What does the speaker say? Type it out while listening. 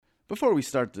Before we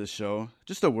start this show,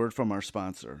 just a word from our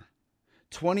sponsor,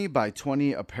 20 by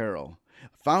 20 Apparel.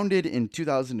 Founded in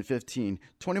 2015,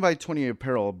 20 by 20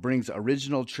 Apparel brings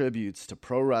original tributes to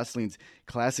pro wrestling's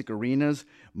classic arenas,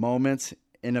 moments,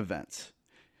 and events.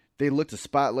 They look to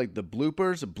spotlight the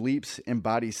bloopers, bleeps, and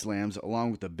body slams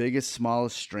along with the biggest,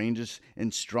 smallest, strangest,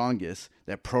 and strongest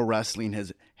that pro wrestling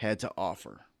has had to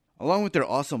offer. Along with their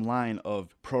awesome line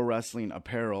of pro wrestling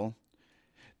apparel,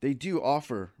 they do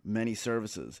offer many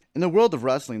services. In the world of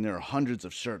wrestling, there are hundreds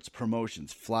of shirts,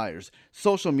 promotions, flyers,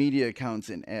 social media accounts,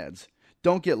 and ads.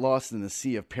 Don't get lost in the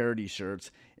sea of parody shirts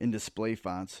and display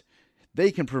fonts. They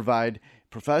can provide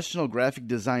professional graphic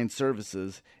design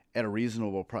services at a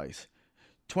reasonable price.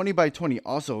 20 by 20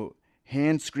 also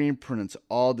hand screen prints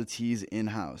all the tees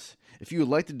in-house. If you would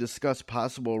like to discuss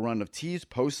possible run of tees,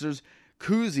 posters,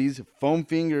 koozies, foam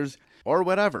fingers, or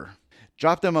whatever,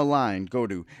 drop them a line. Go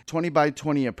to 20 by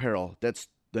 20 Apparel. That's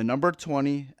the number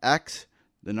 20x,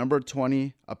 the number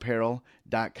 20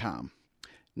 apparel.com.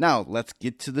 Now, let's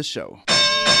get to the show.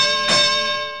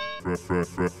 Fresh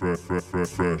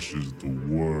is the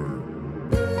word.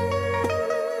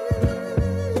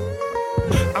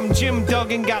 I'm Jim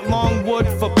Duggan, got long wood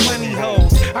for plenty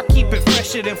hoes. I keep it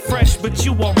fresher than fresh, but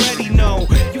you already know.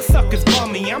 You suckers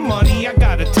bummy, I'm money, I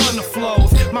got a ton of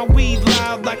flows. My weed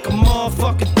loud like a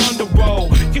motherfucking thunder roll.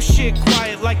 Your shit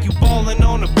quiet like you ballin'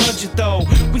 on a budget though.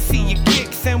 We see your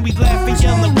kicks and we laugh and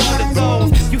yellin' what are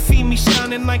those. You see me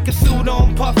shining like a suit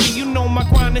on puffy. You know my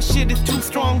grindin' shit is too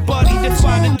strong, buddy. That's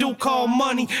why the dude call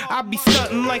money. I be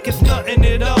stuntin' like it's nothing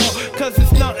at all. Cause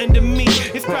it's nothing to me,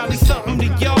 it's probably something to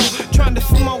y'all. Trying to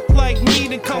smoke like me,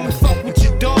 then come and fuck with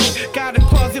your dog. Got a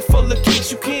closet full of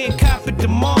kicks, you can't cop it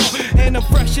tomorrow. And I'm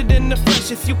fresher than the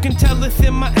freshest, you can tell it's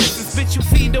in my essence. Bitch, you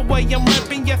see the way I'm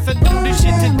rapping, yes I do this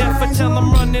shit to death. Until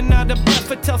I'm running out of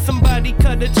breath, or tell somebody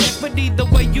cut a check. But either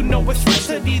way you know it's fresh,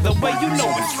 and either way you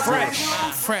know it's fresh.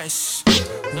 Fresh,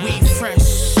 we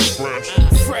fresh. Fresh,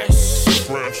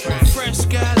 fresh,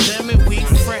 goddammit, we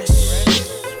fresh.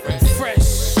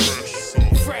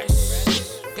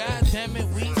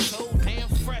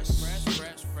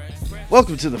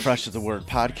 Welcome to the Fresh is the Word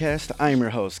podcast. I am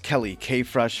your host, Kelly K.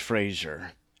 Fresh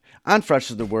Frazier. On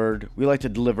Fresh is the Word, we like to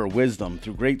deliver wisdom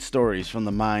through great stories from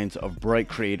the minds of bright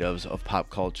creatives of pop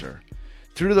culture.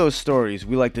 Through those stories,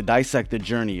 we like to dissect the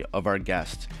journey of our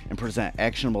guests and present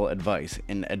actionable advice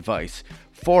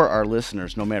for our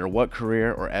listeners, no matter what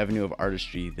career or avenue of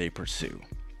artistry they pursue.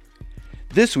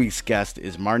 This week's guest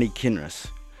is Marni Kinrys.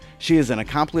 She is an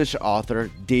accomplished author,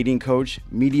 dating coach,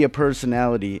 media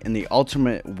personality, and the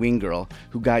ultimate wing girl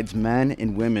who guides men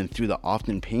and women through the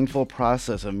often painful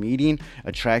process of meeting,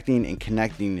 attracting, and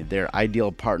connecting their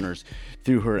ideal partners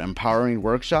through her empowering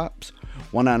workshops,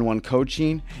 one-on-one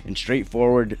coaching, and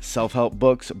straightforward self-help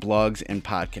books, blogs, and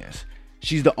podcasts.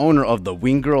 She's the owner of the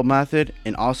Wing Girl Method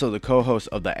and also the co-host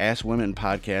of the Ask Women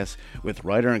podcast with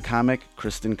writer and comic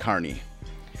Kristen Carney.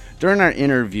 During our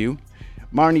interview,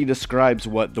 Marni describes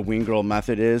what the Wing Girl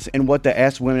Method is and what the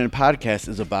Ask Women podcast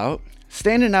is about,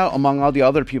 standing out among all the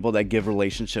other people that give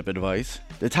relationship advice,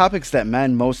 the topics that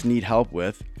men most need help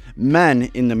with, men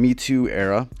in the Me Too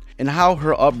era, and how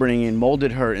her upbringing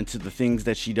molded her into the things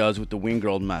that she does with the Wing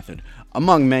Girl Method,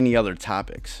 among many other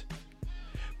topics.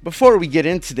 Before we get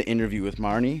into the interview with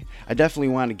Marni, I definitely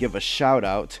want to give a shout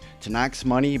out to Knox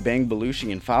Money, Bang Belushi,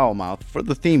 and Foulmouth for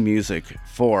the theme music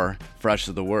for Fresh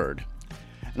is the Word.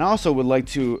 And I also would like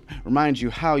to remind you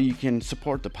how you can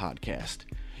support the podcast.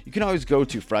 You can always go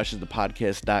to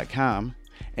freshasthepodcast.com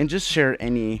and just share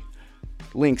any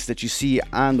links that you see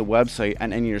on the website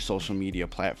on any of your social media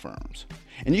platforms.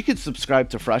 And you can subscribe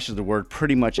to Fresh is the Word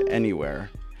pretty much anywhere.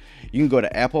 You can go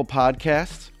to Apple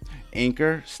Podcasts,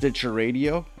 Anchor, Stitcher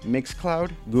Radio,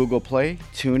 Mixcloud, Google Play,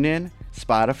 TuneIn,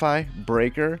 Spotify,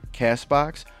 Breaker,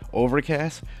 Castbox,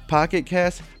 Overcast, Pocket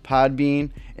Cast,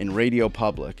 Podbean, and Radio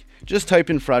Public. Just type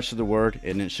in Fresh is the Word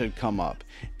and it should come up.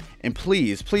 And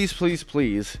please, please, please,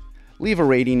 please leave a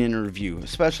rating and a review,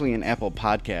 especially in Apple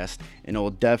Podcast, and it will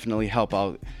definitely help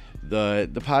out the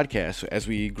podcast as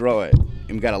we grow it. And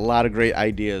we've got a lot of great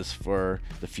ideas for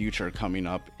the future coming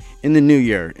up in the new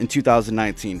year, in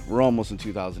 2019. We're almost in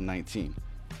 2019.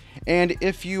 And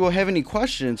if you have any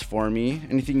questions for me,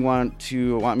 anything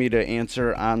you want me to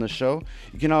answer on the show,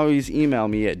 you can always email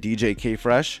me at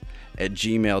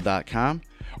djkfresh@gmail.com,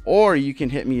 or you can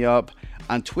hit me up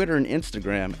on Twitter and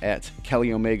Instagram at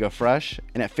KellyOmegaFresh,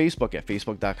 and at Facebook at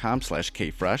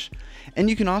facebook.com/kfresh. And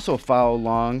you can also follow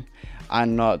along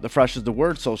on the Fresh is the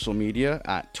Word social media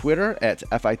at Twitter at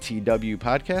FITW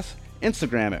Podcast,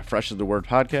 Instagram at Fresh is the Word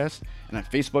Podcast, and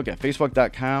at Facebook at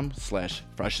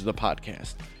facebook.com/Fresh is the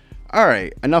Podcast. All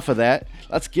right, enough of that.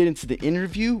 Let's get into the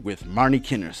interview with Marni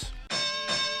Kinrys.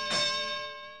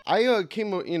 I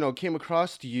came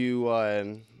across you.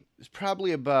 It's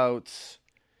probably about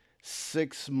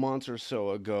 6 months or so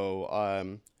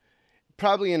ago.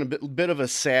 Probably in a bit of a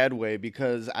sad way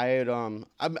because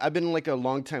I've been like a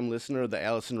longtime listener of the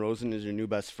Allison Rosen is Your New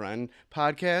Best Friend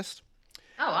podcast.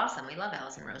 Oh, awesome. We love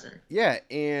Allison Rosen. Yeah,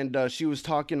 and she was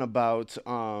talking about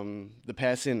the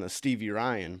passing of Stevie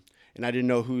Ryan, and I didn't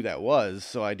know who that was,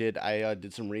 so I did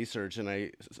some research, and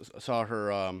I saw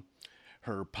her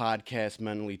podcast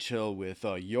Mentally Chill with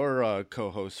your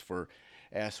co-host for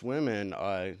Ask Women,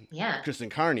 Kristen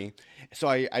Carney. So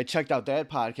I checked out that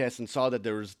podcast and saw that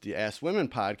there was the Ask Women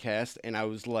podcast, and I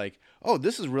was like, oh,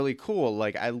 this is really cool.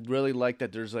 Like, I really like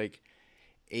that there's like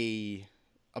a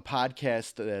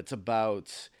podcast that's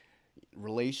about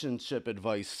relationship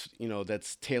advice,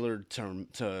 that's tailored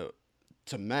to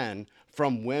men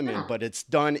from women, but it's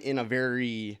done in a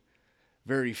very,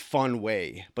 very fun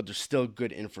way, but there's still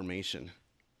good information.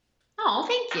 Oh,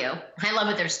 thank you. I love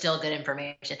it. There's still good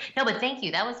information. No, but thank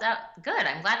you. That was good.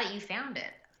 I'm glad that you found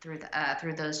it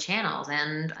through those channels,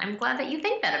 and I'm glad that you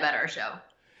think that about our show.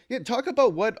 Yeah, talk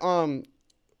about what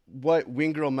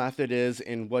Wing Girl Method is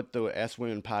and what the Ask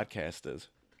Women podcast is.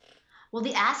 Well,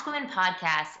 the Ask Women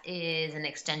podcast is an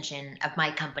extension of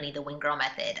my company, the Wing Girl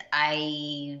Method.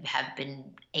 I have been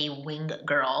a wing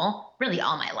girl really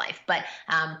all my life, but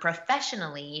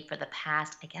professionally for the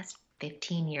past, I guess,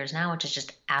 15 years now, which is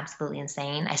just absolutely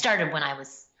insane. I started when I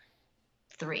was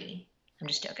 3. I'm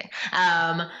just joking.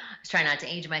 I was trying not to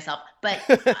age myself, but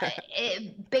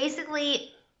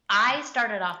basically, I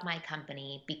started off my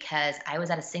company because I was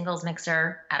at a singles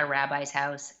mixer at a rabbi's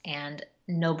house, and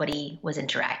nobody was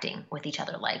interacting with each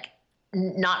other, like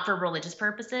not for religious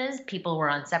purposes. People were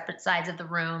on separate sides of the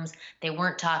rooms. They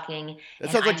weren't talking.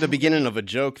 That sounds like the beginning of a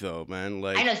joke, though, man.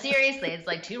 Like, I know, seriously, it's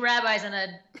like 2 rabbis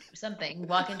and something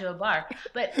walk into a bar.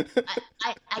 But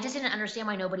I just didn't understand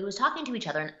why nobody was talking to each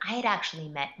other. And I had actually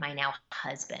met my now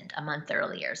husband a month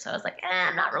earlier. So I was like,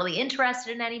 I'm not really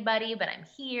interested in anybody, but I'm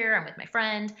here. I'm with my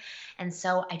friend. And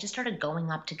so I just started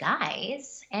going up to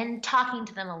guys and talking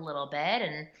to them a little bit.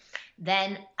 And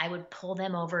then I would pull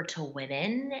them over to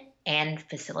women and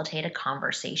facilitate a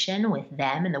conversation with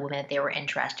them and the women that they were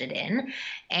interested in.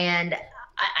 And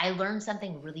I learned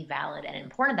something really valid and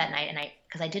important that night. And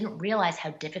because I didn't realize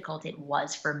how difficult it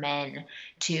was for men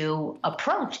to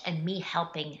approach, and me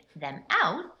helping them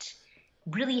out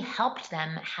really helped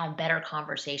them have better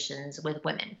conversations with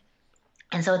women.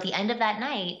 And so at the end of that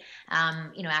night,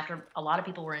 after a lot of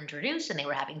people were introduced and they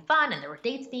were having fun and there were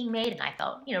dates being made and I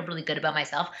felt, really good about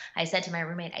myself, I said to my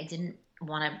roommate, I didn't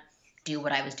want to do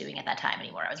what I was doing at that time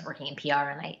anymore. I was working in PR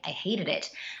and I hated it.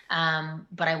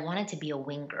 But I wanted to be a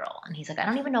wing girl. And he's like, I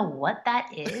don't even know what that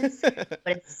is, but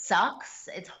it sucks.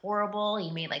 It's horrible.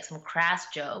 He made like some crass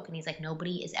joke. And he's like,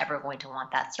 nobody is ever going to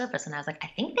want that service. And I was like,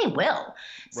 I think they will.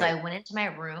 So I went into my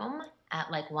room at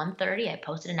like 1:30, I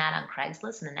posted an ad on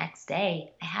Craigslist, and the next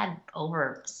day I had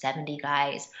over 70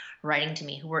 guys writing to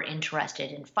me who were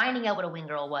interested in finding out what a wing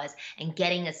girl was and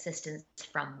getting assistance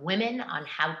from women on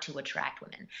how to attract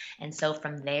women. And so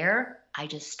from there, I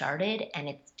just started,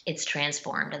 and it's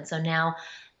transformed. And so now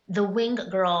the Wing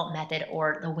Girl Method,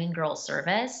 or the Wing Girl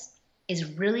service, is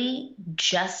really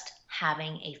just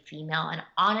having an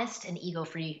honest and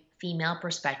ego-free female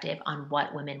perspective on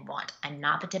what women want. I'm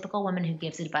not the typical woman who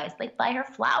gives advice like buy her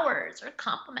flowers or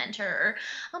compliment her or,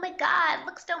 oh my God,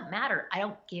 looks don't matter. I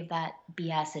don't give that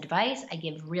BS advice. I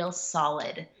give real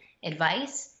solid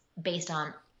advice based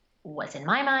on what's in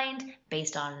my mind,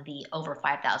 based on the over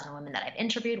 5,000 women that I've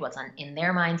interviewed, what's in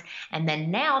their minds. And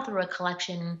then now through a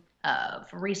collection of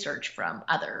research from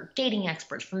other dating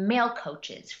experts, from male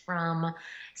coaches, from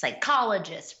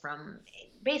psychologists, from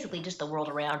basically just the world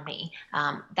around me.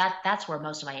 That's where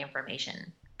most of my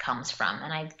information comes from.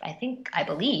 And I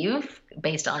believe,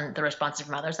 based on the responses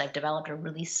from others, I've developed a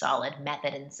really solid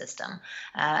method and system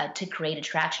to create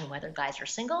attraction, whether guys are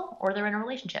single or they're in a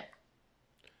relationship.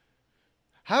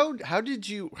 How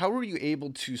were you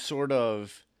able to sort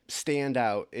of stand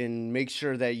out and make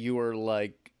sure that you were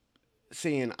like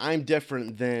saying I'm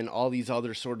different than all these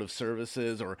other sort of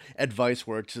services or advice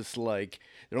where it's just like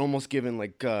they're almost giving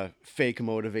like fake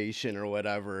motivation or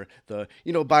whatever,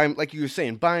 buy, like you were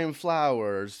saying, buying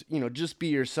flowers, just be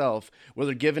yourself, where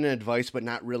they're giving advice but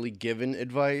not really giving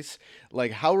advice?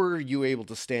 Like, how were you able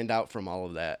to stand out from all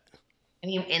of that? I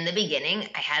mean, in the beginning,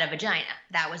 I had a vagina.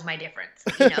 That was my difference.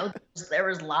 There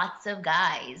was lots of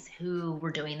guys who were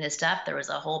doing this stuff. There was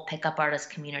a whole pickup artist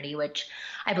community, which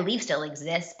I believe still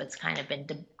exists, but it's kind of been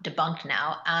debunked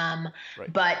now.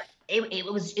 Right. But it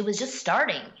was just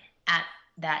starting at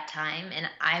that time, and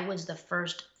I was the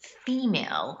first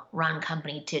female run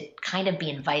company to kind of be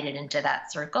invited into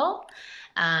that circle.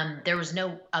 There was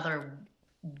no other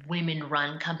women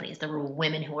run companies. There were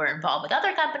women who were involved with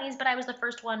other companies, but I was the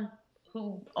first one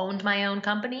who owned my own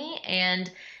company, and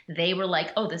they were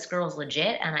like, oh, this girl's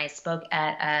legit. And I spoke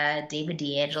at a David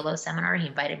D'Angelo seminar. He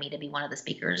invited me to be one of the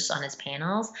speakers on his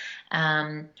panels.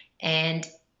 And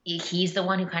he's the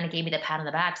one who kind of gave me the pat on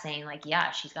the back saying like,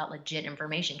 yeah, she's got legit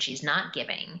information. She's not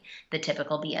giving the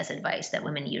typical BS advice that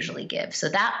women usually give. So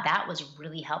that was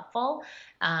really helpful,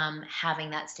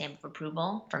 having that stamp of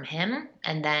approval from him.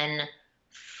 And then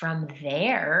from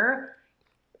there,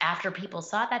 after people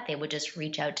saw that, they would just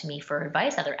reach out to me for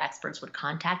advice. Other experts would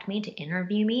contact me to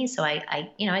interview me. So I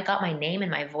got my name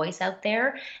and my voice out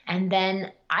there. And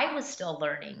then I was still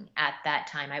learning at that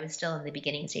time. I was still in the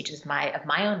beginning stages of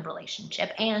my own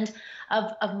relationship and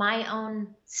of my own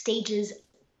stages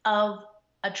of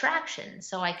attraction.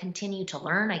 So I continued to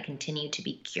learn. I continued to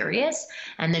be curious.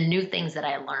 And the new things that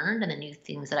I learned and the new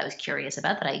things that I was curious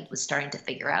about that I was starting to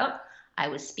figure out, I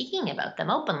was speaking about them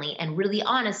openly and really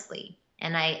honestly.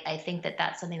 And I think that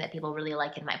that's something that people really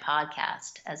like in my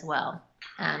podcast as well.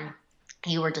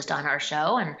 You were just on our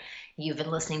show and you've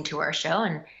been listening to our show.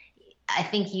 And I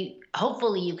think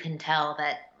hopefully you can tell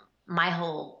that my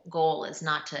whole goal is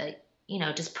not to,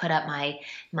 just put up my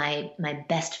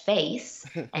best face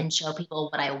and show people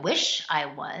what I wish I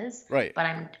was. Right. But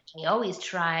I always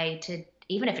try to,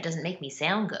 even if it doesn't make me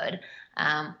sound good,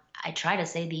 I try to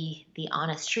say the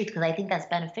honest truth because I think that's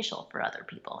beneficial for other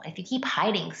people. If you keep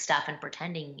hiding stuff and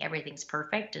pretending everything's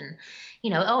perfect and,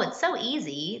 it's so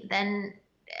easy, then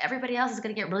everybody else is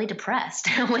going to get really depressed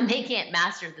when they can't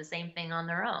master the same thing on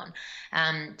their own.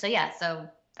 So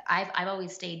I've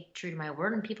always stayed true to my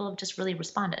word and people have just really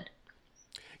responded.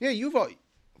 Yeah,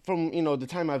 from the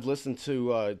time I've listened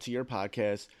to your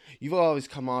podcast, you've always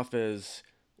come off as,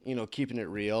 keeping it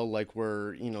real. Like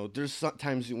there's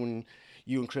sometimes when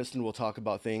you and Kristen will talk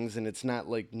about things and it's not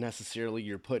like necessarily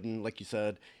you're putting, like you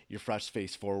said, your fresh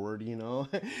face forward,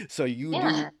 so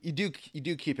you do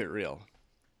keep it real.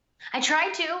 I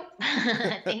try to.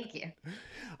 Thank you.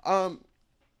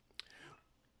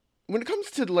 When it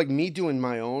comes to like me doing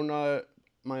my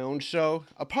own show,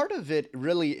 a part of it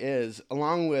really is,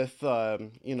 along with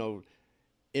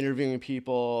interviewing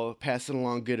people, passing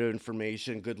along good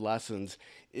information, good lessons,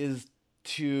 is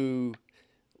to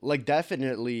like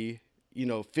definitely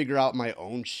figure out my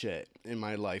own shit in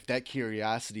my life. That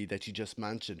curiosity that you just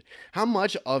mentioned. How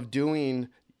much of doing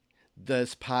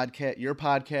this podcast, your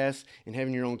podcast, and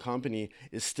having your own company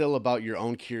is still about your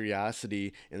own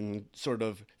curiosity and sort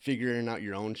of figuring out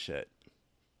your own shit?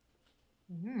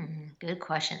 Good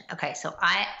question. Okay, so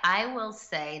I will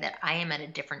say that I am at a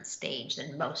different stage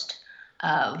than most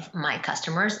of my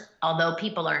customers, although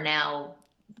people are now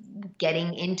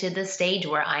getting into the stage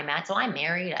where I'm at. So I'm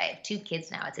married. I have 2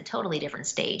 kids now. It's a totally different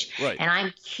stage. Right. And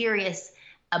I'm curious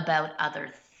about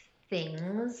other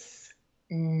things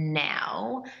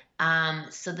now.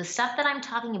 So the stuff that I'm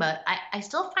talking about, I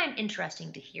still find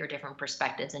interesting to hear different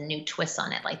perspectives and new twists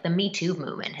on it. Like the Me Too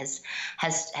movement has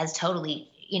totally,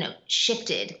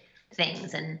 shifted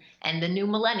things and the new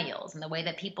millennials and the way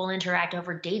that people interact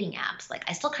over dating apps. Like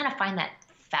I still kind of find that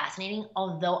fascinating,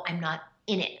 although I'm not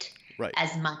in it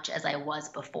as much as I was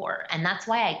before. And that's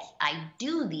why I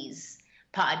do these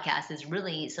podcasts, is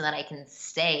really so that I can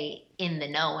stay in the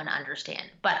know and understand.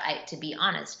 But to be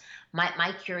honest,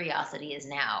 my curiosity is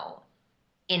now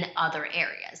in other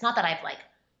areas. Not that I've like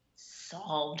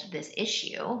solved this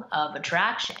issue of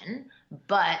attraction,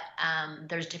 but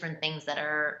there's different things that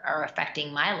are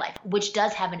affecting my life, which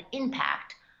does have an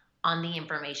impact on the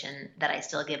information that I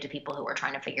still give to people who are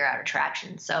trying to figure out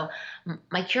attraction. So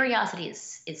my curiosity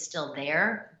is still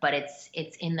there, but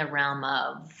it's in the realm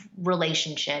of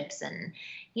relationships and,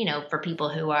 for people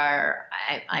who are,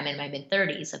 I'm in my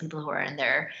mid-30s, so people who are in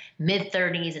their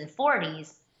mid-30s and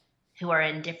 40s who are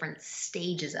in different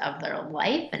stages of their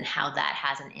life and how that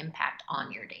has an impact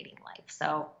on your dating life.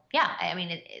 So yeah, I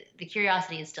mean, the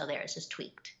curiosity is still there. It's just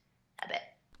tweaked a bit.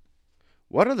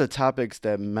 What are the topics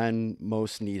that men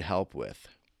most need help with?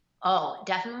 Oh,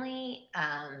 definitely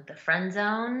the friend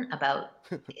zone. About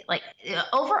like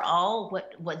overall,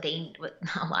 what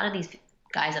a lot of these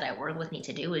guys that I work with need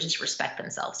to do is just respect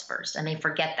themselves first, and they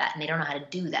forget that, and they don't know how to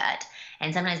do that,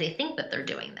 and sometimes they think that they're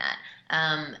doing that.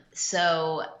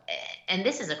 And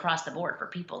this is across the board for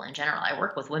people in general. I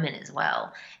work with women as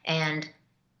well, and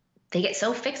they get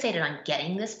so fixated on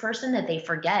getting this person that they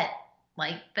forget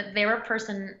like that they're a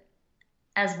person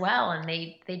as well, and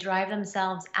they drive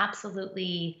themselves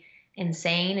absolutely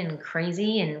insane and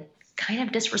crazy and kind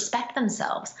of disrespect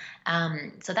themselves.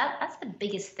 So that's the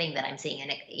biggest thing that I'm seeing.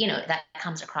 And, that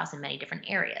comes across in many different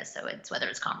areas. So it's whether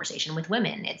it's conversation with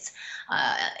women, it's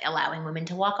allowing women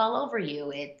to walk all over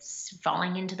you, it's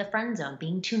falling into the friend zone,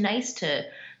 being too nice to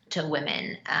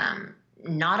women,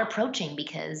 not approaching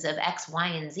because of X, Y,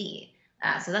 and Z.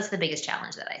 So that's the biggest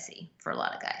challenge that I see for a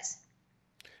lot of guys.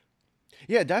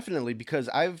 Yeah, definitely. Because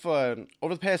I've over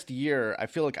the past year, I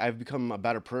feel like I've become a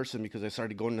better person because I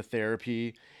started going to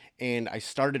therapy, and I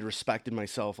started respecting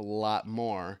myself a lot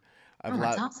more. I've Oh,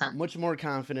 that's awesome. much more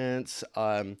confidence.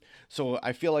 So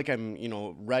I feel like I'm,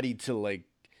 ready to like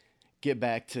get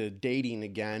back to dating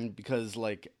again because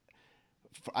like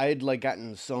I had like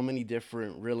gotten so many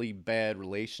different really bad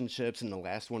relationships, and the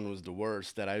last one was the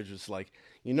worst. That I was just like,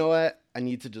 you know what? I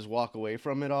need to just walk away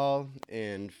from it all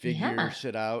and figure Yeah.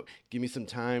 shit out. Give me some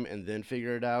time and then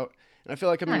figure it out. And I feel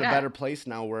like I'm Oh my in a God. better place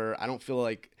now where I don't feel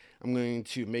like I'm going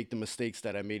to make the mistakes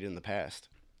that I made in the past.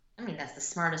 I mean, that's the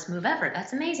smartest move ever.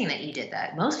 That's amazing that you did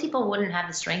that. Most people wouldn't have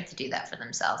the strength to do that for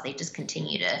themselves. They just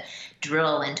continue to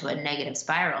drill into a negative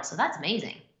spiral. So that's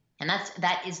amazing. And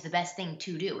that is the best thing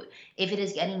to do. If it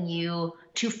is getting you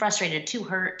too frustrated, too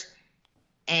hurt,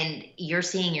 and you're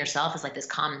seeing yourself as like this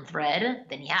common thread,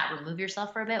 then yeah, remove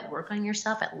yourself for a bit, work on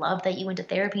yourself. I love that you went to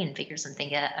therapy and figured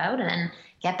something out, and then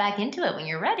get back into it when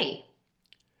you're ready.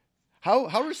 How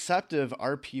receptive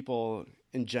are people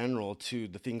in general to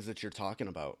the things that you're talking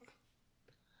about?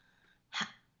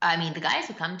 I mean, the guys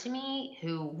who come to me,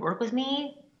 who work with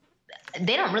me,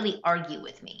 they don't really argue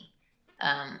with me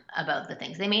about the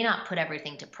things. They may not put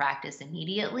everything to practice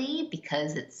immediately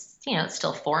because it's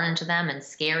still foreign to them and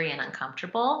scary and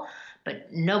uncomfortable.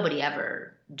 But nobody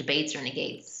ever debates or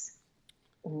negates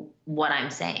what I'm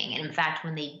saying. And in fact,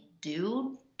 when they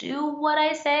do what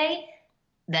I say,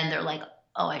 then they're like,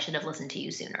 oh, I should have listened to you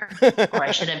sooner, or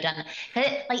I should have done.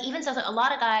 Like even so, a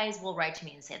lot of guys will write to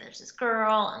me and say, "There's this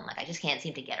girl, and like I just can't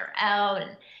seem to get her out,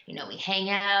 and we hang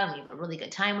out, and we have a really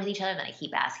good time with each other. Then I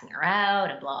keep asking her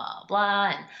out, and blah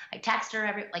blah, and I text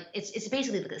her it's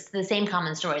basically the same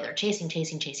common story. They're chasing,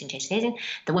 chasing, chasing, chasing, chasing.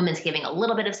 The woman's giving a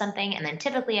little bit of something, and then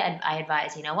typically I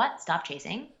advise, you know what, stop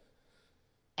chasing,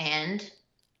 and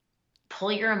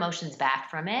pull your emotions back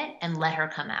from it, and let her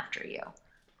come after you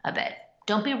a bit.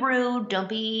 Don't be rude. Don't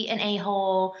be an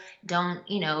a-hole. Don't,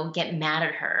 get mad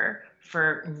at her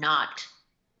for not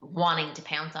wanting to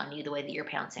pounce on you the way that you're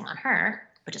pouncing on her,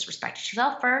 but just respect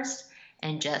yourself first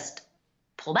and just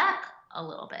pull back a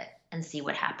little bit and see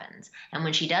what happens. And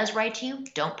when she does write to you,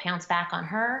 don't pounce back on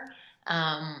her.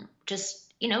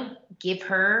 Just, give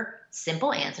her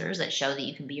simple answers that show that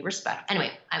you can be respectful.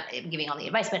 Anyway, I'm giving all the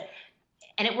advice,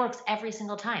 and it works every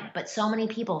single time. But so many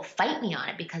people fight me on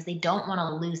it because they don't want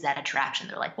to lose that attraction.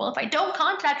 They're like, well, if I don't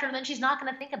contact her, then she's not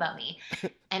going to think about me.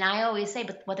 And I always say,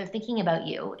 but what they're thinking about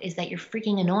you is that you're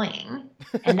freaking annoying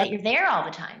and that you're there all the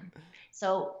time.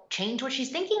 So change what she's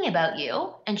thinking about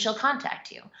you and she'll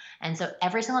contact you. And so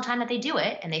every single time that they do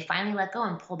it and they finally let go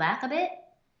and pull back a bit,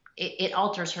 it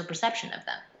alters her perception of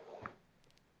them.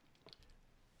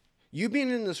 You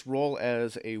being in this role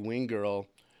as a wing girl,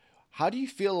 how do you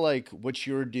feel like what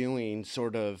you're doing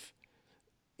sort of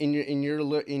in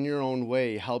your own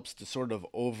way helps the sort of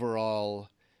overall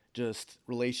just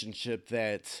relationship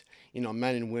that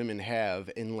men and women have,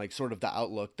 and like sort of the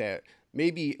outlook that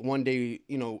maybe one day,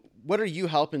 what are you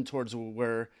helping towards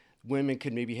where women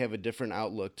could maybe have a different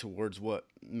outlook towards what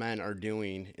men are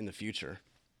doing in the future?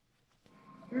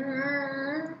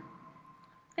 Mm,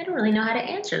 I don't really know how to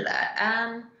answer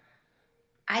that.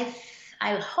 I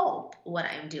I hope what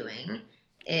I'm doing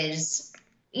is,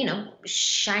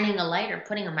 shining a light or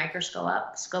putting a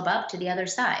scope up to the other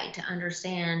side to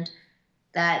understand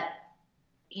that,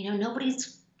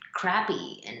 nobody's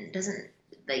crappy and doesn't,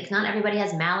 like, not everybody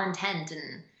has malintent,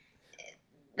 and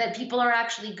that people are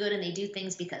actually good and they do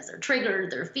things because they're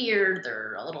triggered, they're feared,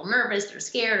 they're a little nervous, they're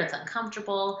scared, it's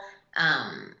uncomfortable.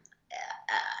 Um,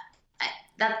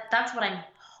 that's what I'm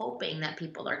hoping that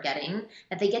people are getting,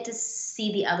 that they get to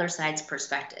see the other side's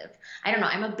perspective. I don't know.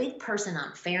 I'm a big person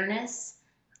on fairness.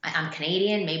 I'm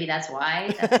Canadian. Maybe that's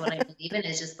why. That's what I believe in,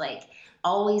 is just like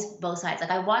always both sides. Like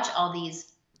I watch all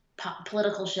these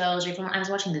political shows. I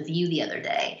was watching The View the other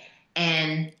day,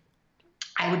 and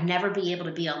I would never be able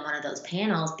to be on one of those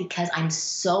panels because I'm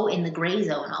so in the gray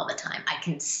zone all the time. I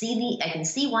can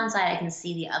see one side, I can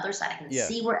see the other side, I can Yeah.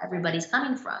 see where everybody's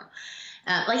coming from.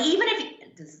 Like even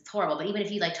if this is horrible, but even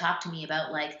if you like talk to me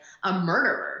about like a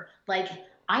murderer, like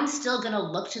I'm still gonna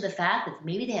look to the fact that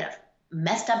maybe they had a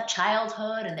messed up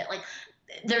childhood, and that like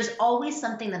there's always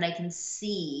something that I can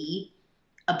see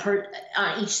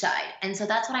on each side, and so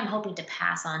that's what I'm hoping to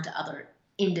pass on to other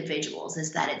individuals,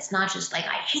 is that it's not just like,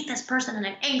 I hate this person and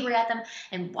I'm angry at them,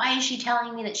 and why is she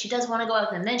telling me that she doesn't want to go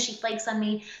out, and then she flakes on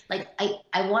me. Like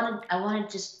I wanted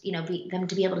just, them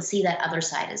to be able to see that other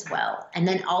side as well, and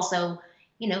then also,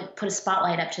 put a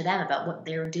spotlight up to them about what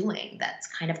they're doing that's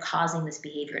kind of causing this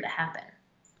behavior to happen.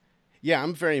 Yeah,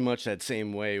 I'm very much that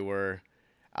same way, where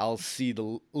I'll see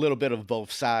the little bit of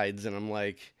both sides and I'm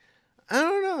like, I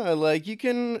don't know, like I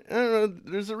don't know,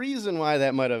 there's a reason why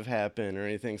that might have happened or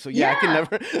anything. So yeah.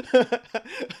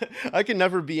 I can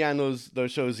never be on those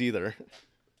shows either.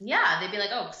 Yeah, they'd be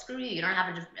like, oh, screw you. You don't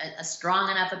have a strong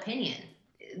enough opinion.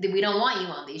 We don't want you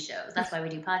on these shows. That's why we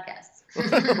do podcasts.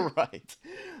 Right.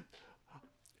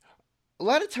 A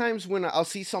lot of times when I'll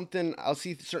see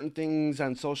certain things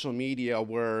on social media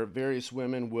where various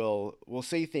women will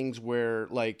say things where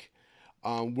like,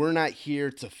 we're not here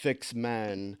to fix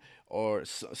men, or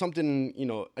something,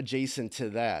 adjacent to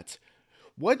that.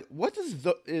 What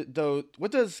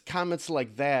does comments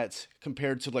like that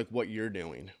compared to like what you're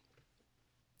doing?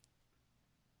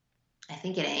 I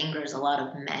think it angers a lot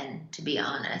of men, to be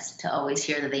honest, to always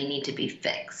hear that they need to be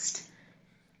fixed.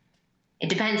 It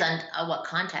depends on what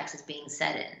context is being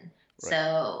said in. Right.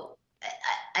 So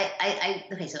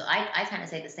I kind of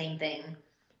say the sand thing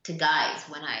to guys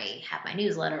when I have my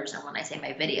newsletters and when I say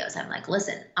my videos. I'm like,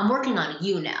 listen, I'm working on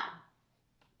you now.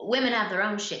 Women have their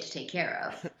own shit to take care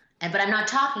of. But I'm not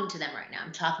talking to them right now.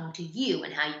 I'm talking to you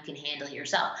and how you can handle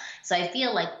yourself. So I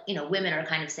feel like, women are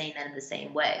kind of saying that in the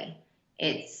same way.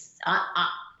 It's,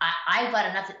 I've got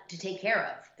enough to take care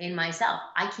of in myself.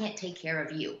 I can't take care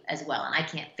of you as well, and I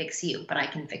can't fix you, but I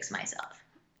can fix myself.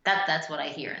 That's what I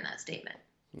hear in that statement.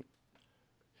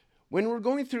 When we're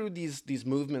going through these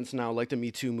movements now, like the Me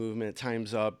Too movement,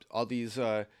 Time's Up, all these.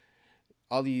 Oh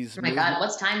my God,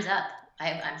 what's Time's Up?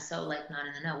 I'm so like not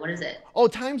in the know. What is it? Oh,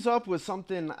 Time's Up was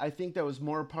something I think that was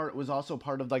also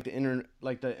part of like the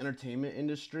entertainment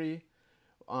industry.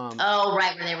 Oh,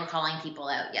 right, where they were calling people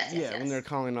out. Yes. When they're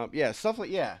calling up, stuff like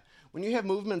when you have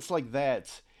movements like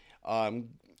that,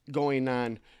 going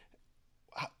on,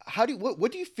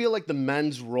 what do you feel like the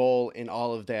men's role in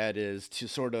all of that is to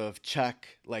sort of check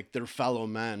like their fellow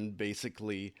men,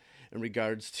 basically, in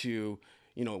regards to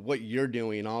what you're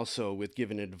doing also with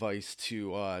giving advice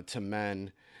to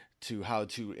men to how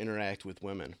to interact with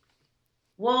women?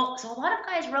 Well, so a lot of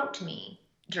guys wrote to me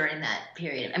during that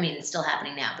period. I mean, it's still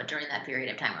happening now, but during that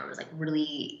period of time where it was like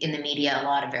really in the media, a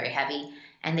lot of very heavy,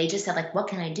 and they just said like, what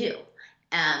can I do?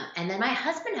 And then my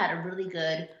husband had a really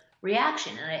good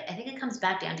reaction, and I think it comes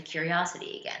back down to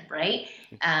curiosity again, right?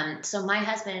 So my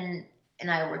husband and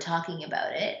I were talking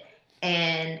about it,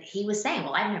 and he was saying,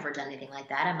 well, I've never done anything like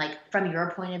that. I'm like, from your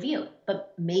point of view,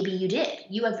 but maybe you did.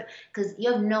 Because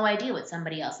you have no idea what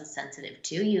somebody else is sensitive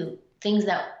to. Things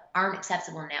that aren't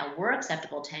acceptable now were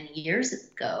acceptable 10 years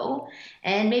ago.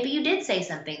 And maybe you did say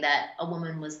something that a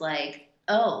woman was like,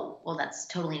 oh, well, that's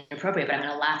totally inappropriate, but I'm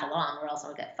going to laugh along or else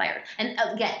I'll get fired. And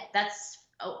again, that's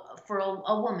for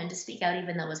a woman to speak out,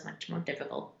 even though it was much more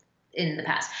difficult in the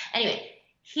past. Anyway,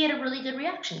 he had a really good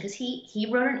reaction because he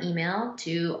wrote an email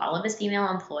to all of his female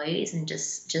employees and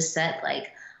just said,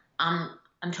 like, I'm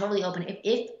totally open.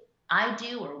 If I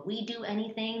do or we do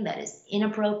anything that is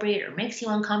inappropriate or makes you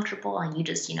uncomfortable and you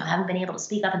just, haven't been able to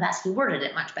speak up, and that's, he worded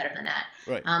it much better than that.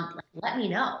 Right. Let me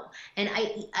know. And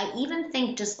I even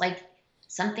think just like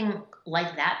something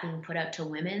like that being put out to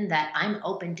women that I'm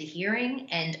open to hearing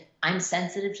and I'm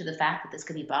sensitive to the fact that this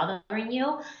could be bothering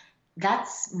you,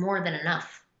 that's more than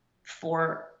enough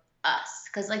for us.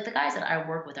 Because like the guys that I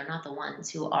work with are not the ones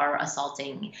who are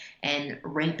assaulting and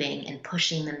raping and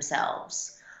pushing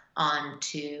themselves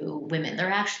onto women. They're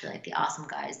actually like the awesome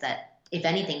guys that, if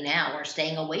anything now, are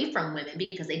staying away from women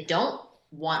because they don't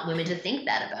want women to think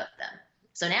that about them.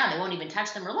 So now they won't even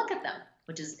touch them or look at them,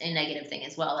 which is a negative thing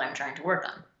as well that I'm trying to work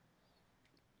on.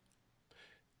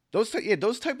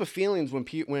 Those type of feelings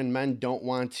when men don't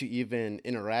want to even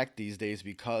interact these days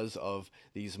because of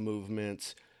these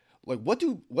movements, like what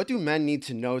do men need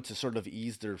to know to sort of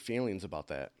ease their feelings about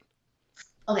that?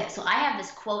 Okay, so I have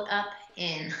this quote up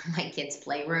in my kids'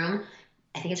 playroom.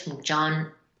 I think it's from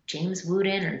James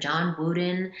Wooden or John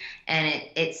Wooden, and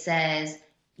it says,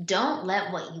 "Don't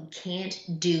let what you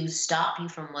can't do stop you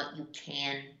from what you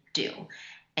can do."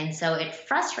 And so it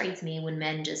frustrates me when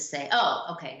men just say, oh,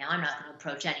 okay, now I'm not going to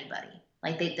approach anybody.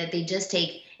 Like they just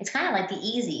take, it's kind of like the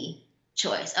easy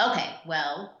choice. Okay,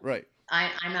 well, right.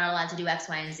 I'm not allowed to do X,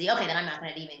 Y, and Z. Okay, then I'm not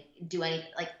going to even do any,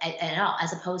 like, at all,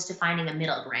 as opposed to finding a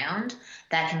middle ground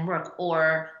that can work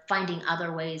or finding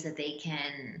other ways that they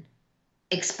can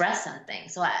express something.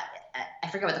 So I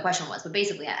forget what the question was, but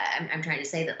basically I'm trying to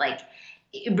say that, like,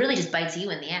 it really just bites you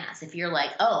in the ass if you're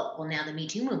like, oh, well, now the Me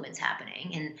Too movement's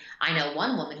happening. And I know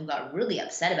one woman who got really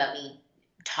upset about me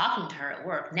talking to her at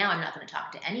work. Now I'm not going to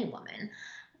talk to any woman.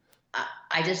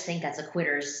 I just think that's a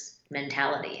quitter's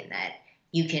mentality, in that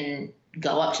you can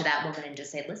go up to that woman and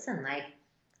just say, listen, like,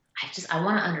 I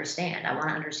want to understand. I want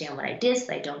to understand what I did so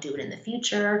that I don't do it in the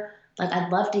future. Like,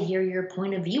 I'd love to hear your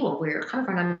point of view of where you're coming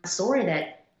from. I'm sorry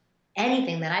that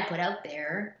anything that I put out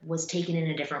there was taken in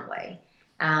a different way.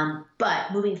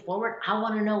 But moving forward, I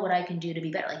want to know what I can do to be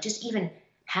better. Like, just even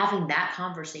having that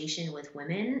conversation with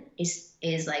women is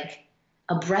like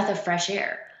a breath of fresh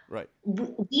air. Right.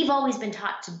 We've always been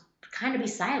taught to kind of be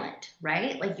silent,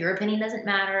 right? Like, your opinion doesn't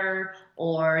matter,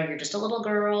 or you're just a little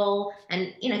girl.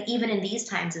 And, you know, even in these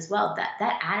times as well,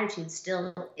 that attitude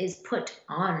still is put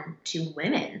on to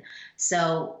women.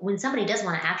 So when somebody does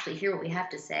want to actually hear what we have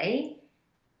to say,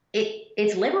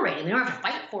 it's liberating. We don't have to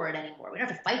fight for it anymore. We don't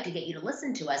have to fight to get you to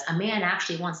listen to us. A man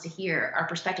actually wants to hear our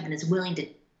perspective and is willing to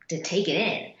take it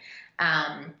in.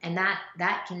 And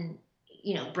that can,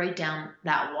 you know, break down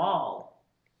that wall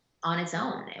on its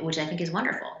own, which I think is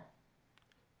wonderful.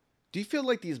 Do you feel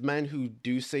like these men who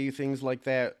do say things like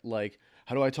that, like,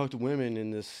 how do I talk to women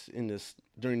in this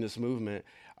during this movement,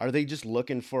 are they just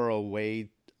looking for a way,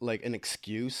 like an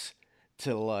excuse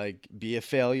to like be a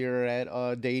failure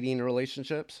at dating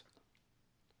relationships?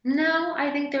 No, I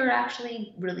think they're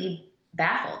actually really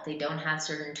baffled. They don't have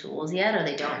certain tools yet, or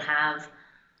they don't have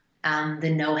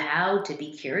the know-how to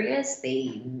be curious.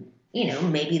 They, you know,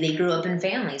 maybe they grew up in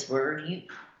families where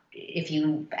if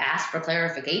you ask for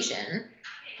clarification,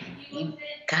 you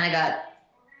kind of got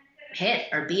hit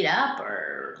or beat up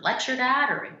or lectured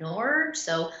at or ignored.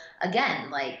 So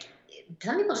again, like,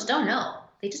 some people just don't know.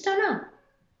 They just don't know.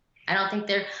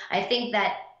 I think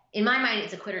that in my mind,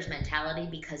 it's a quitter's mentality,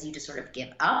 because you just sort of give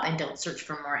up and don't search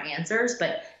for more answers.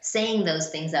 But saying those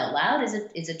things out loud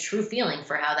is a true feeling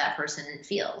for how that person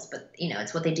feels. But, you know,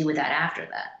 it's what they do with that after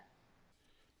that.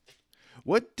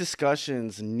 What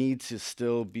discussions need to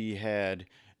still be had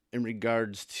in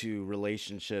regards to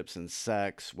relationships and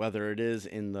sex, whether it is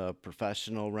in the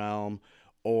professional realm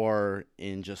or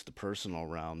in just the personal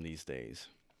realm these days?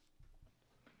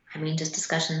 I mean, just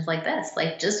discussions like this,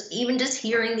 like just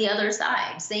hearing the other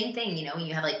side. Same thing, you know, when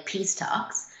you have like peace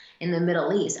talks in the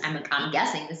Middle East, I'm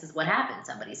guessing this is what happens.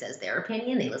 Somebody says their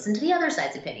opinion, they listen to the other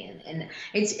side's opinion, and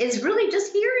it's really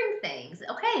just hearing things.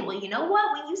 Okay, well, you know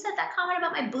what? When you said that comment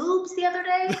about my boobs the other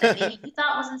day, that maybe you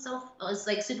thought was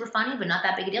like super funny, but not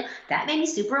that big a deal, that made me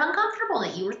super uncomfortable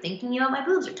that you were thinking about my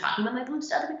boobs or talking about my boobs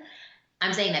to other people.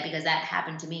 I'm saying that because that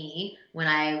happened to me when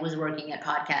I was working at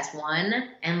Podcast One,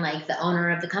 and like the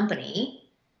owner of the company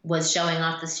was showing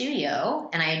off the studio,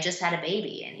 and I had just had a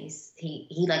baby, and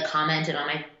he like commented on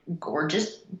my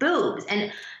gorgeous boobs.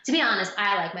 And to be honest,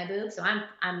 I like my boobs, so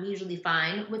I'm usually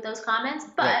fine with those comments,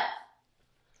 but yeah,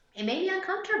 it made me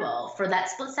uncomfortable for that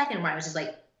split second where I was just like,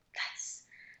 that's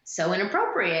so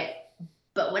inappropriate.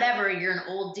 But whatever, you're an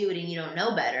old dude and you don't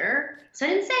know better. So I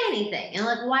didn't say anything. And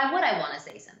like, why would I want to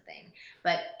say something?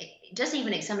 But just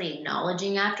even somebody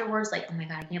acknowledging afterwards, like, oh my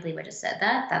God, I can't believe I just said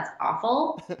that. That's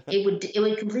awful. it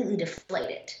would completely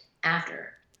deflate it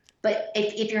after. But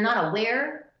if you're not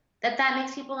aware that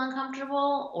makes people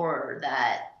uncomfortable, or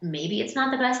that maybe it's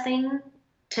not the best thing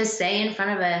to say in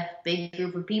front of a big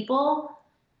group of people,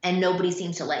 and nobody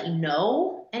seems to let you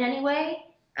know in any way,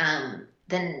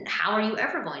 then how are you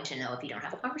ever going to know if you don't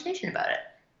have a conversation about it?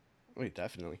 Wait,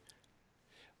 definitely.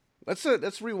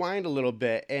 Let's rewind a little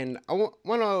bit, and I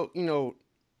want to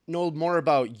know more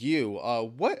about you.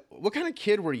 What kind of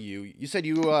kid were you? You said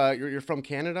you're from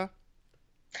Canada?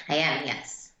 I am,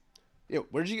 yes. Yeah,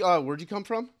 where'd you come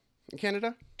from in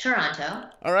Canada? Toronto.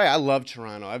 All right, I love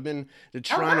Toronto. I've been to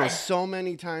Toronto so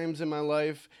many times in my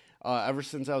life. Ever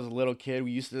since I was a little kid,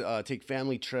 we used to take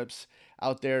family trips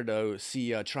out there to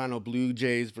see Toronto Blue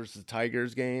Jays versus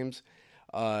Tigers games.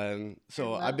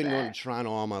 So I've been going to Toronto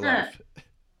all my life.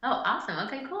 Oh, awesome.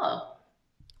 Okay, cool.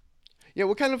 Yeah,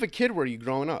 what kind of a kid were you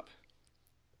growing up?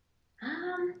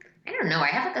 I don't know. I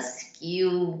have like a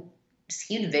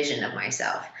skewed vision of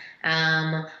myself.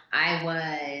 I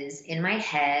was in my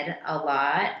head a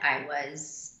lot. I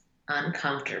was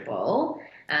uncomfortable.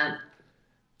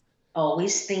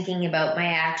 Always thinking about my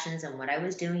actions and what I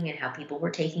was doing and how people were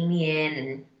taking me in.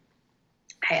 And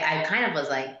I kind of was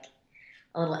like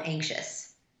a little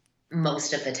anxious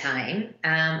most of the time.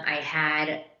 I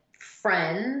had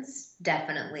friends,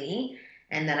 definitely,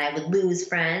 and then I would lose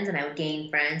friends, and I would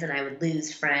gain friends, and I would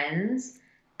lose friends.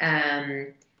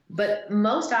 But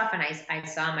most often I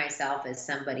saw myself as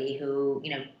somebody who,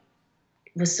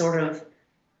 was sort of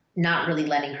not really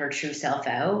letting her true self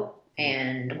out,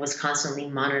 and was constantly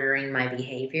monitoring my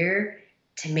behavior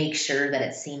to make sure that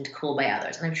it seemed cool by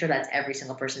others. And I'm sure that's every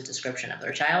single person's description of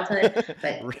their childhood,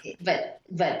 but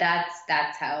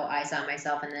that's how I saw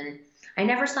myself. And then I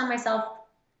never saw myself,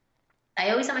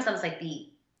 I always saw myself as like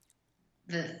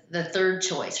the third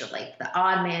choice, or like the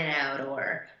odd man out,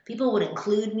 or people would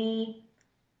include me,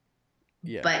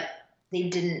 but they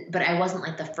didn't, but I wasn't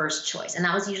like the first choice. And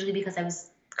that was usually because I was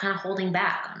kind of holding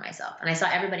back on myself, and I saw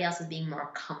everybody else as being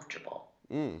more comfortable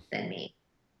than me.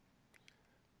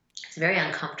 It's very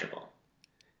uncomfortable.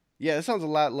 Yeah, it sounds a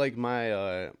lot like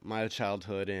my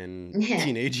childhood and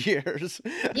teenage years.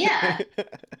 Yeah.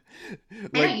 I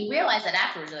know, you realize that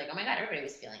afterwards, you're like, oh my God, everybody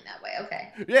was feeling that way.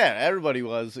 Okay. Yeah, everybody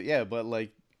was. Yeah, but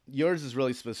like yours is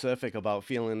really specific about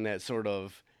feeling that sort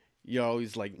of, you're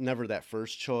always like never that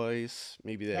first choice,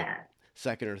 maybe that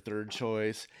second or third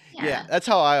choice. Yeah, that's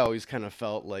how I always kind of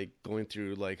felt like going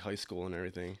through like high school and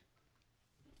everything.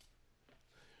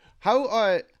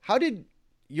 How did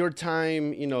your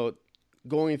time,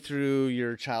 going through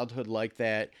your childhood like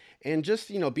that, and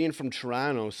just, being from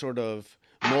Toronto, sort of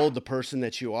mold the person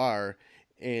that you are,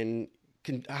 and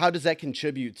how does that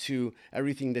contribute to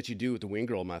everything that you do with the Wing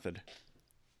Girl method?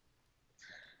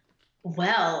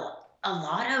 Well, a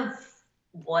lot of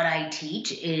what I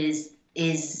teach is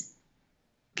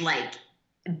like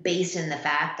based in the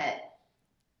fact that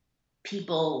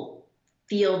people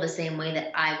feel the same way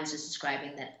that I was just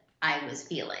describing that I was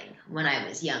feeling when I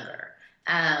was younger.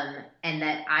 And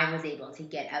that I was able to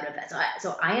get out of that.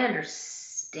 So I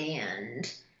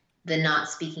understand the not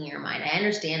speaking your mind. I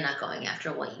understand not going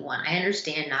after what you want. I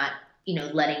understand not,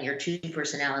 letting your true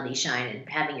personality shine and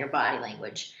having your body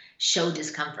language show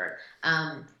discomfort.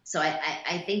 So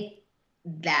I think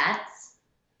that's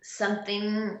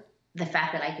something, the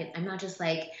fact that I'm not just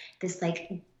like this,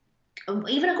 like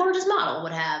even a gorgeous model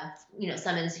would have,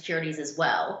 some insecurities as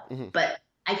well, but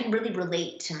I can really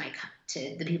relate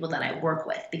to the people that I work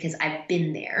with because I've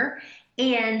been there.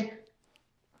 And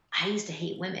I used to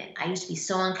hate women. I used to be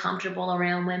so uncomfortable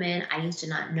around women. I used to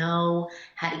not know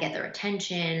how to get their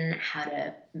attention, how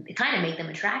to kind of make them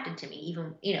attracted to me,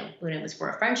 even, when it was for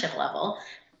a friendship level.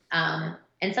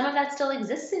 And some of that still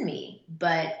exists in me,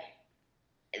 but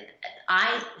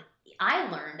I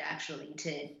learned actually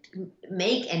to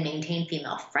make and maintain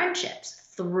female friendships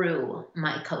through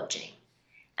my coaching.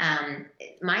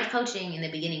 My coaching in the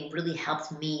beginning really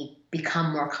helped me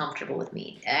become more comfortable with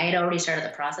me. I had already started the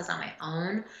process on my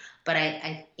own, but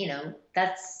I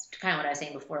that's kind of what I was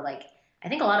saying before. Like, I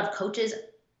think a lot of coaches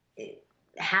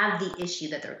have the issue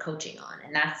that they're coaching on,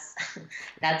 and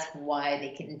that's why they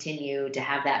continue to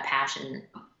have that passion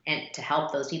and to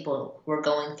help those people who are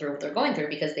going through what they're going through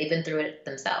because they've been through it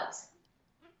themselves.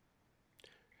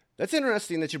 That's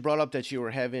interesting that you brought up that you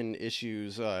were having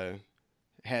issues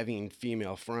having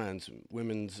female friends,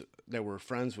 women that were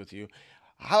friends with you.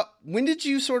 When did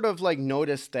you sort of like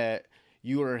notice that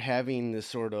you were having this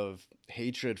sort of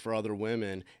hatred for other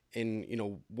women, and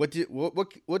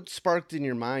what sparked in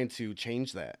your mind to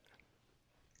change that?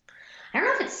 I don't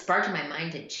know if it sparked in my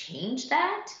mind to change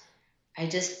that. I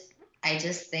just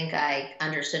think I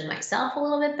understood myself a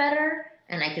little bit better,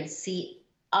 and I could see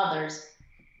others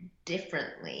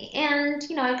differently, and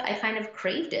I kind of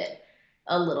craved it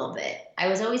a little bit. I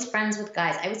was always friends with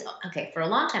guys. For a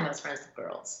long time I was friends with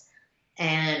girls.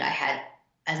 And I had,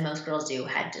 as most girls do,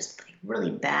 had just like really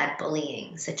bad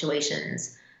bullying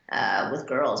situations with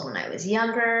girls when I was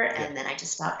younger. And then I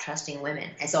just stopped trusting women.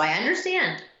 And so I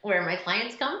understand where my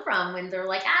clients come from when they're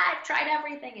like, I've tried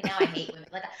everything and now I hate women.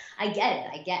 Like, I get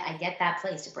it. I get that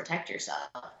place to protect yourself.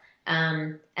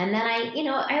 And then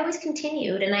I always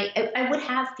continued, and I would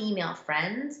have female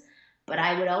friends, but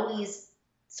I would always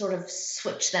sort of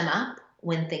switch them up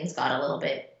when things got a little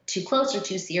bit too close or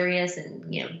too serious,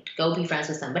 and go be friends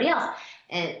with somebody else.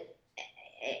 And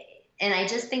I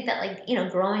just think that, like,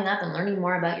 growing up and learning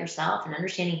more about yourself and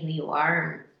understanding who you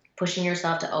are and pushing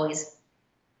yourself to always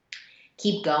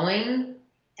keep going,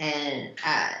 and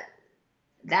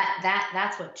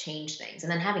that's what changed things.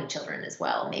 And then having children as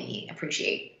well made me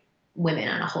appreciate women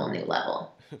on a whole new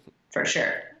level, for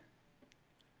sure.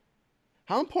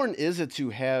 How important is it to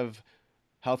have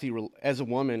as a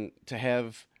woman, to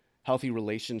have healthy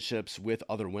relationships with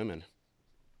other women?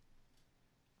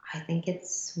 I think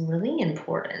it's really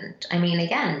important. I mean,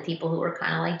 again, people who are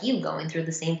kind of like you, going through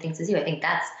the same things as you, I think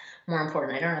that's more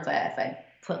important. I don't know if I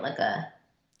put like a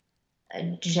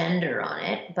gender on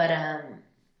it, but I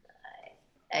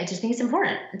just think it's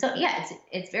important. And so yeah,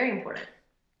 it's very important.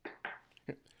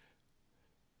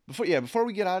 Before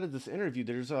we get out of this interview,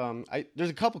 there's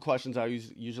a couple questions I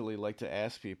usually like to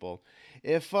ask people.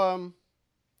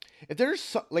 If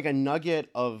there's like a nugget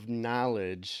of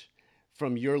knowledge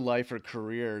from your life or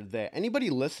career that anybody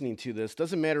listening to this,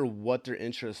 doesn't matter what their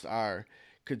interests are,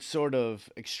 could sort of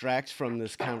extract from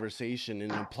this conversation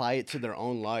and apply it to their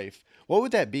own life, what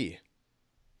would that be?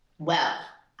 Well,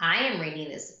 I am reading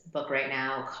this book right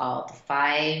now called The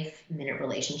 5-Minute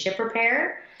Relationship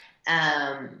Repair,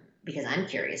 because I'm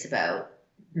curious about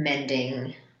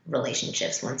mending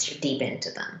relationships once you're deep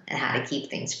into them and how to keep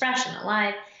things fresh and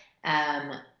alive.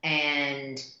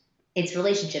 And it's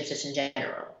relationships just in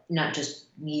general, not just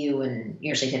you and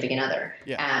your significant other.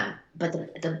 Yeah.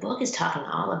 But the book is talking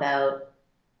all about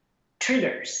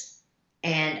triggers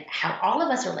and how all of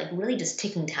us are like really just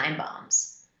ticking time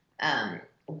bombs,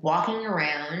 walking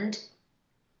around,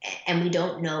 and we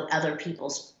don't know other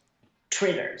people's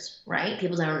triggers, right?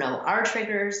 People don't know our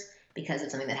triggers because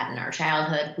it's something that happened in our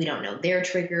childhood. We don't know their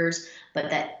triggers, but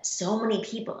that so many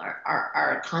people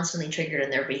are constantly triggered,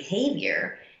 and their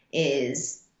behavior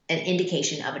is an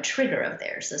indication of a trigger of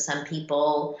theirs. So some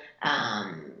people,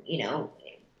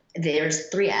 there's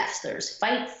 3 F's. There's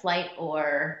fight, flight,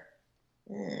 or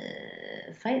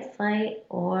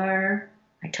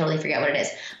I totally forget what it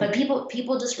is. But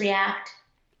people just react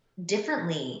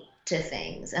differently to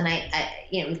things. And I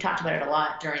we've talked about it a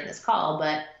lot during this call,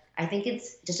 but I think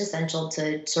it's just essential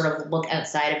to sort of look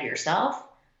outside of yourself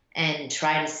and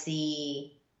try to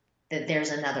see that there's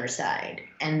another side,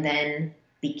 and then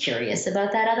be curious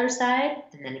about that other side.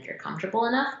 And then if you're comfortable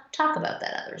enough, talk about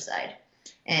that other side.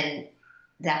 And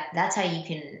that's how you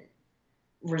can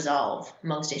resolve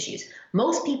most issues.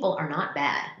 Most people are not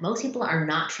bad. Most people are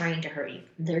not trying to hurt you.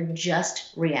 They're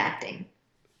just reacting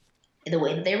the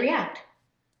way that they react.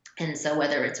 And so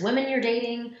whether it's women you're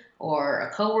dating or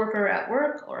a coworker at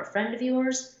work or a friend of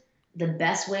yours, the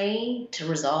best way to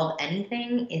resolve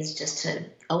anything is just to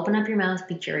open up your mouth,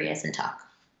 be curious, and talk.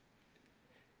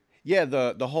 Yeah,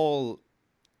 the whole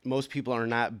most people are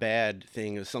not bad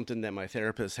thing is something that my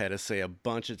therapist had to say a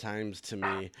bunch of times to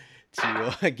me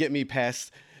to get me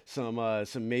past some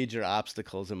major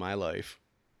obstacles in my life.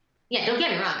 Yeah, don't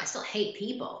get me wrong. I still hate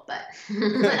people, but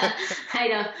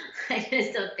I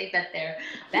just don't think that they're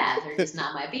bad. They're just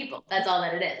not my people. That's all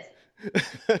that it is.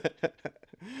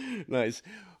 Nice.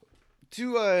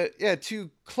 To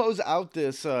close out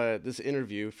this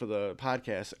interview for the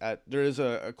podcast, there is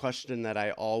a question that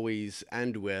I always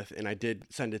end with, and I did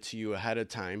send it to you ahead of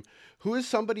time. Who is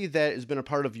somebody that has been a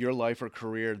part of your life or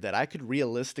career that I could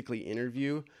realistically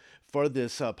interview for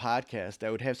this podcast that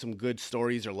would have some good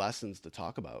stories or lessons to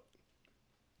talk about?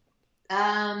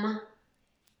 My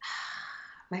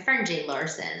friend Jay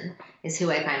Larson is who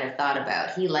I kind of thought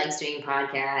about. He likes doing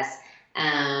podcasts.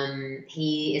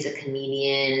 He is a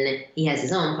comedian. He has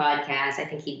his own podcast. I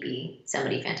think he'd be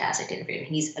somebody fantastic to interview.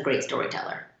 He's a great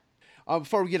storyteller.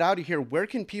 Before we get out of here, where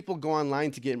can people go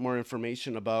online to get more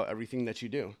information about everything that you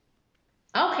do?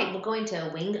 Okay, we're going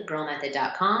to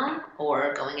wingedgirlmethod.com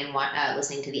or going and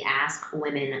listening to the Ask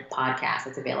Women podcast.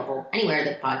 That's available anywhere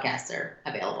that podcasts are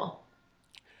available.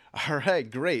 All right,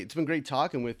 great. It's been great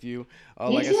talking with you.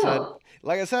 Me too.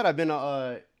 Like I said, I've been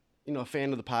a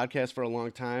fan of the podcast for a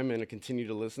long time, and I continue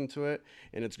to listen to it,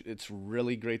 and it's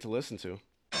really great to listen to.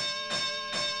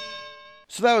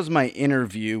 So that was my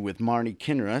interview with Marni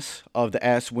Kinrys of the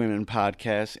Ask Women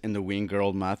podcast and the Winged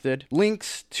Girl Method.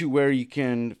 Links to where you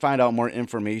can find out more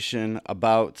information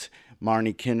about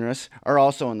Marni Kinrys are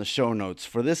also in the show notes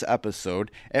for this episode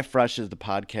at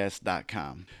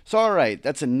freshasthepodcast.com. So all right,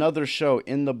 that's another show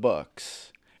in the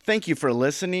books. Thank you for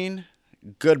listening.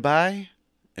 Goodbye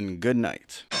and good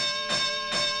night.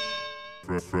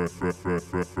 Fresh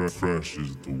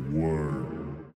is the word.